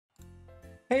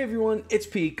Hey everyone, it's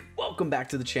Peek. Welcome back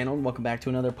to the channel and welcome back to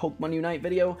another Pokemon Unite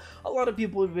video. A lot of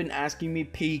people have been asking me,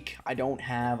 Peek, I don't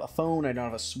have a phone, I don't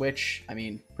have a Switch. I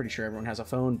mean, pretty sure everyone has a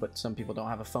phone, but some people don't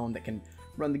have a phone that can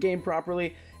run the game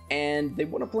properly. And they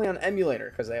want to play on emulator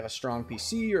because they have a strong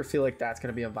PC or feel like that's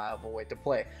going to be a viable way to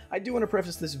play. I do want to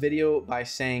preface this video by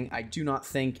saying I do not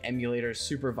think emulator is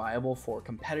super viable for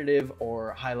competitive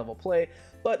or high-level play,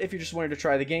 but if you just wanted to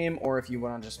try the game or if you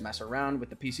want to just mess around with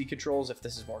the PC controls, if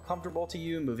this is more comfortable to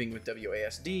you, moving with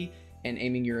WASD and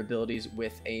aiming your abilities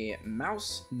with a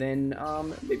mouse, then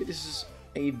maybe this is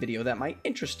a video that might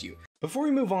interest you. Before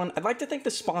we move on, I'd like to thank the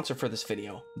sponsor for this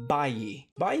video, Buyee.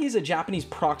 Buyee is a Japanese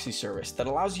proxy service that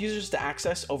allows users to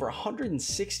access over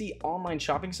 160 online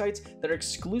shopping sites that are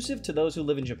exclusive to those who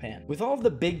live in Japan. With all of the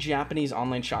big Japanese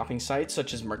online shopping sites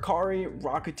such as Mercari,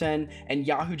 Rakuten, and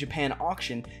Yahoo Japan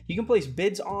Auction, you can place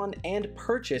bids on and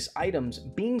purchase items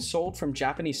being sold from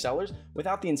Japanese sellers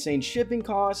without the insane shipping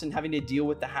costs and having to deal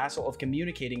with the hassle of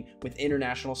communicating with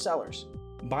international sellers.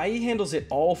 Buyee handles it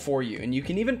all for you, and you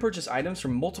can even purchase items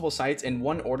from multiple sites in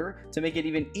one order to make it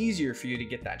even easier for you to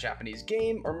get that Japanese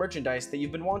game or merchandise that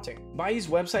you've been wanting. Buyee's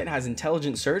website has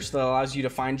intelligent search that allows you to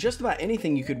find just about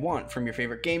anything you could want from your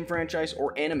favorite game franchise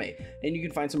or anime, and you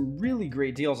can find some really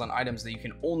great deals on items that you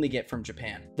can only get from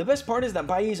Japan. The best part is that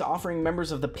Buyee is offering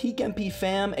members of the Peekmp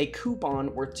fam a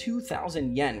coupon worth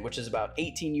 2,000 yen, which is about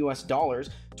 $18 US,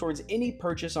 towards any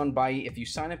purchase on Buyee if you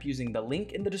sign up using the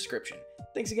link in the description.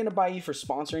 Thanks again to Buyee for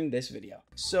sponsoring this video.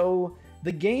 So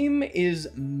the game is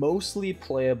mostly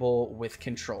playable with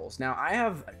controls. Now I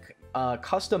have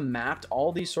custom mapped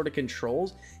all these sort of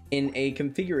controls in a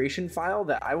configuration file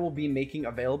that I will be making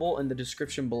available in the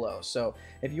description below. So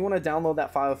if you want to download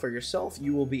that file for yourself,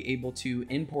 you will be able to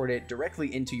import it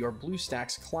directly into your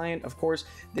Bluestacks client. Of course,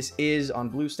 this is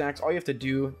on Bluestacks. All you have to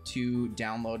do to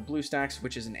download Bluestacks,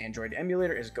 which is an Android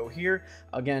emulator, is go here.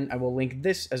 Again, I will link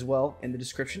this as well in the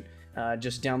description.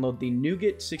 Just download the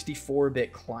Nougat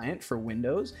 64-bit client for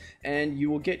Windows, and you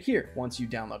will get here once you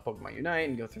download Pokemon Unite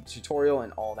and go through the tutorial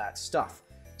and all that stuff.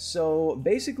 So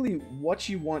basically what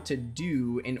you want to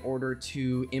do in order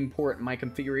to import my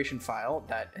configuration file,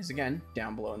 that is again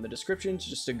down below in the description, it's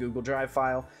just a Google Drive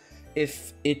file.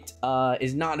 If it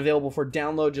is not available for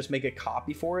download, just make a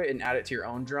copy for it and add it to your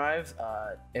own drive.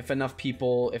 If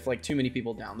like too many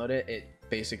people download it,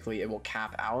 basically it will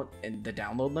cap out in the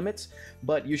download limits,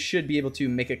 but you should be able to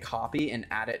make a copy and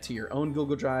add it to your own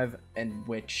Google Drive, and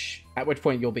at which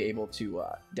point you'll be able to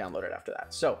download it after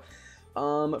that. So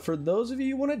for those of you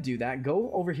who want to do that, go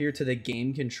over here to the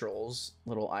game controls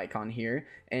little icon here,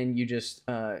 and you just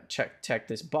check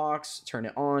this box, turn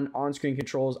it on-screen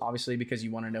controls, obviously because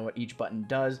you want to know what each button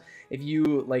does. If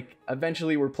you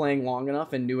eventually were playing long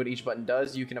enough and knew what each button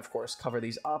does, you can of course cover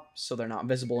these up so they're not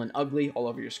visible and ugly all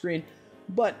over your screen.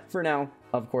 But for now,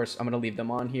 of course, I'm going to leave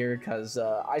them on here because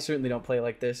I certainly don't play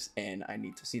like this and I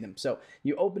need to see them. So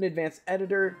you open Advanced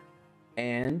Editor,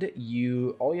 and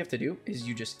all you have to do is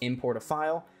you just import a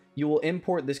file. You will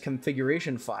import this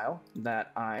configuration file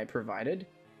that I provided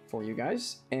for you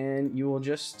guys, and you will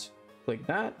just click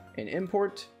that and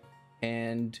import.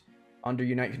 And under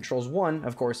Unite Controls 1,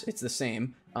 of course, it's the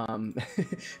same.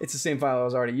 It's the same file I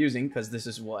was already using because this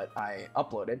is what I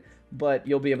uploaded, but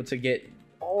you'll be able to get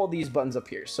all these buttons up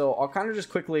here. So I'll kind of just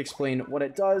quickly explain what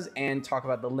it does and talk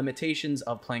about the limitations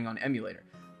of playing on emulator.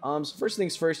 So first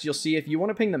things first, you'll see if you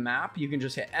want to ping the map, you can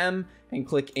just hit M and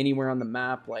click anywhere on the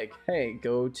map, like, hey,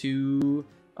 go to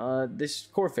this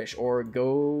Corphish, or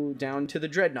go down to the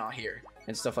Dreadnought here,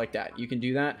 and stuff like that. You can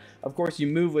do that. Of course, you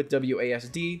move with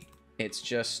WASD. It's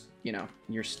just, you know,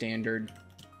 your standard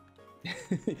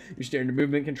your standard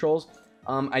movement controls.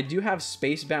 I do have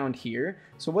spacebound here.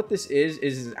 So what this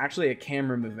is actually a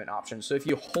camera movement option. So if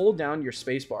you hold down your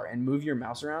spacebar and move your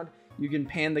mouse around, you can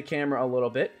pan the camera a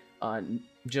little bit,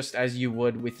 just as you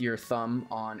would with your thumb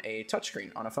on a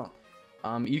touchscreen on a phone.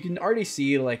 You can already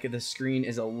see like the screen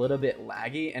is a little bit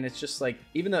laggy, and it's just like,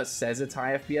 even though it says it's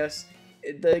high FPS,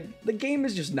 the game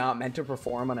is just not meant to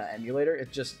perform on an emulator.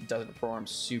 It just doesn't perform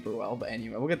super well. But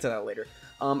anyway, we'll get to that later.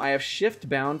 I have shift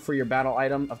bound for your battle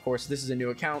item. Of course, this is a new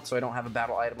account, so I don't have a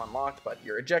battle item unlocked, but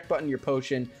your eject button, your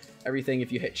potion, everything,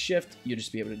 if you hit shift, you'll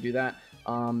just be able to do that.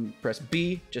 Press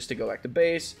B just to go back to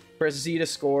base. Press Z to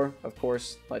score. Of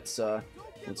course, let's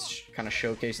kind of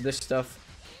showcase this stuff.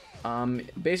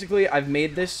 Basically, I've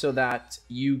made this so that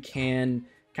you can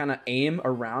kind of aim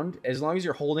around. As long as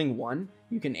you're holding one,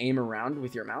 you can aim around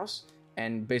with your mouse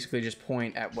and basically just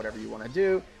point at whatever you want to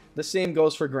do. The same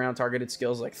goes for ground targeted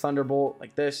skills like Thunderbolt,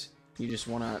 like this. You just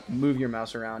want to move your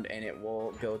mouse around and it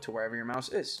will go to wherever your mouse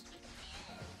is.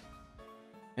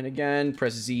 And again,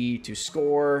 press Z to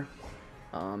score.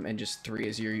 and just 3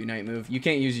 is your unite move. You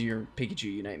can't use your Pikachu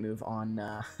unite move on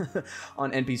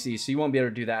on NPC, so you won't be able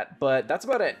to do that. But that's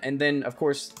about it. And then, of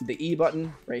course, the E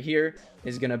button right here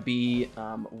is going to be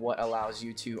what allows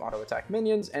you to auto-attack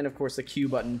minions. And, of course, the Q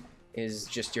button is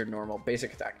just your normal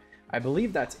basic attack. I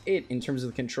believe that's it in terms of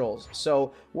the controls.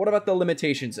 So what about the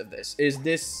limitations of this?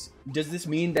 Does this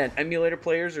mean that emulator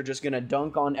players are just going to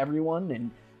dunk on everyone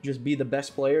and just be the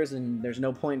best players and there's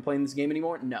no point in playing this game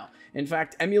anymore? No. In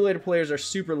fact, emulator players are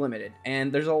super limited,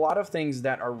 and there's a lot of things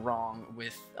that are wrong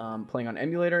with playing on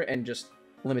emulator and just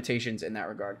limitations in that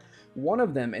regard. One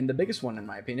of them, and the biggest one in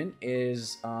my opinion,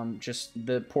 is just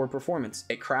the poor performance.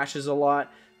 It crashes a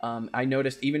lot. I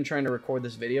noticed even trying to record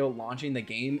this video, launching the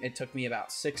game, it took me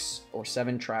about 6 or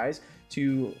 7 tries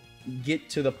to get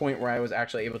to the point where I was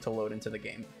actually able to load into the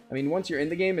game. I mean, once you're in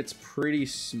the game, it's pretty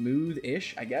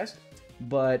smooth-ish, I guess.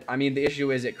 But, I mean, the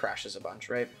issue is it crashes a bunch,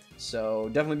 right? So,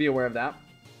 definitely be aware of that.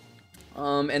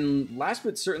 And last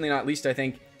but certainly not least, I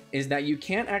think, is that you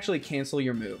can't actually cancel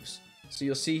your moves. So,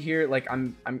 you'll see here, like,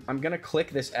 I'm going to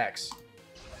click this X,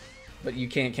 but you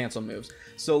can't cancel moves.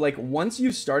 So, like, once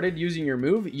you've started using your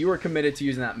move, you are committed to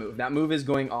using that move. That move is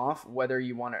going off whether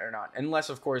you want it or not. Unless,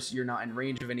 of course, you're not in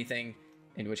range of anything,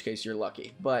 in which case you're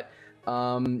lucky. But,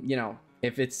 you know,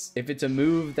 if it's a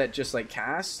move that just like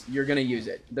casts, you're gonna use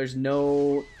it. There's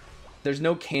no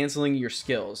canceling your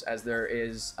skills as there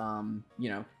is you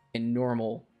know, in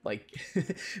normal, like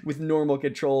with normal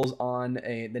controls on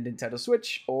the Nintendo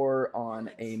Switch or on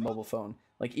a mobile phone.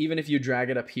 Like even if you drag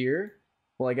it up here,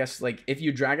 well, I guess like if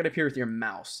you drag it up here with your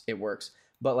mouse, it works.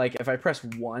 But like if I press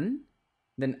 1,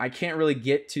 then I can't really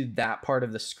get to that part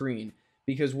of the screen,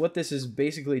 because what this is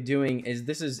basically doing is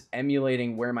this is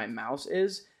emulating where my mouse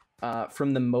is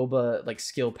from the MOBA like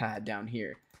skill pad down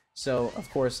here. So of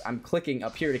course I'm clicking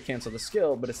up here to cancel the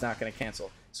skill, but it's not going to cancel.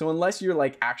 So unless you're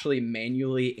like actually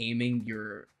manually aiming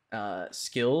your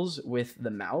skills with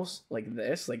the mouse like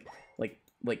this, like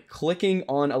clicking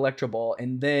on Electro Ball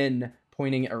and then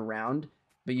pointing it around,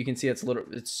 but you can see it's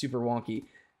super wonky.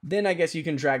 Then I guess you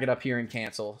can drag it up here and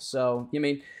cancel. So I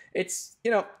mean, it's,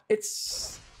 you know,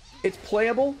 it's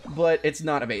playable, but it's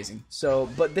not amazing. So,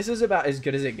 but this is about as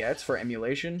good as it gets for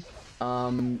emulation.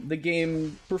 The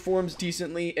game performs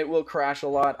decently. It will crash a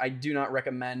lot. I do not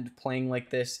recommend playing like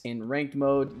this in ranked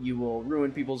mode. You will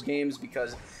ruin people's games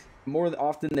because more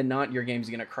often than not, your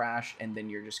game's gonna crash, and then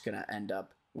you're just gonna end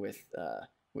up with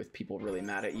people really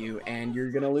mad at you, and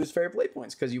you're gonna lose fair play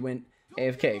points because you went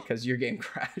AFK because your game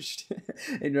crashed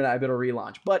and you're not able to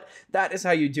relaunch. But that is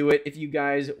how you do it. If you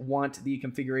guys want the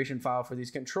configuration file for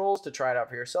these controls to try it out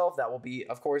for yourself, that will be,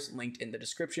 of course, linked in the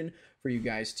description for you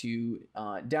guys to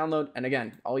download. And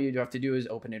again, all you have to do is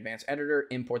open Advanced Editor,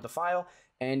 import the file,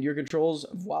 and your controls,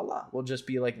 voila, will just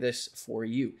be like this for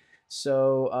you.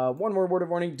 So one more word of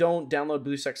warning, don't download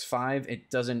Bluestacks 5.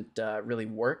 It doesn't really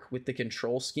work with the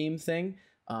control scheme thing.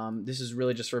 This is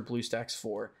really just for Bluestacks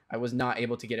 4. I was not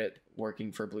able to get it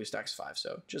working for Bluestacks 5,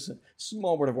 so just a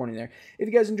small word of warning there. If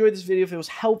you guys enjoyed this video, if it was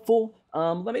helpful,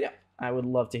 let me know. I would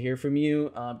love to hear from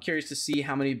you. I'm curious to see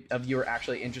how many of you are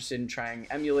actually interested in trying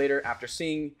emulator after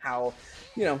seeing how,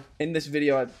 you know, in this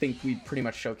video, I think we pretty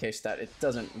much showcased that it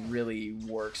doesn't really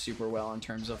work super well in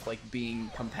terms of like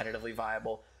being competitively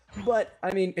viable. But,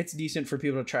 I mean, it's decent for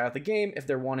people to try out the game if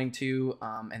they're wanting to,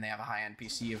 and they have a high-end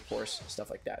PC, of course, stuff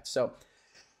like that. So,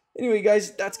 anyway,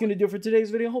 guys, that's going to do it for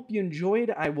today's video. Hope you enjoyed.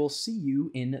 I will see you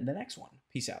in the next one.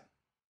 Peace out.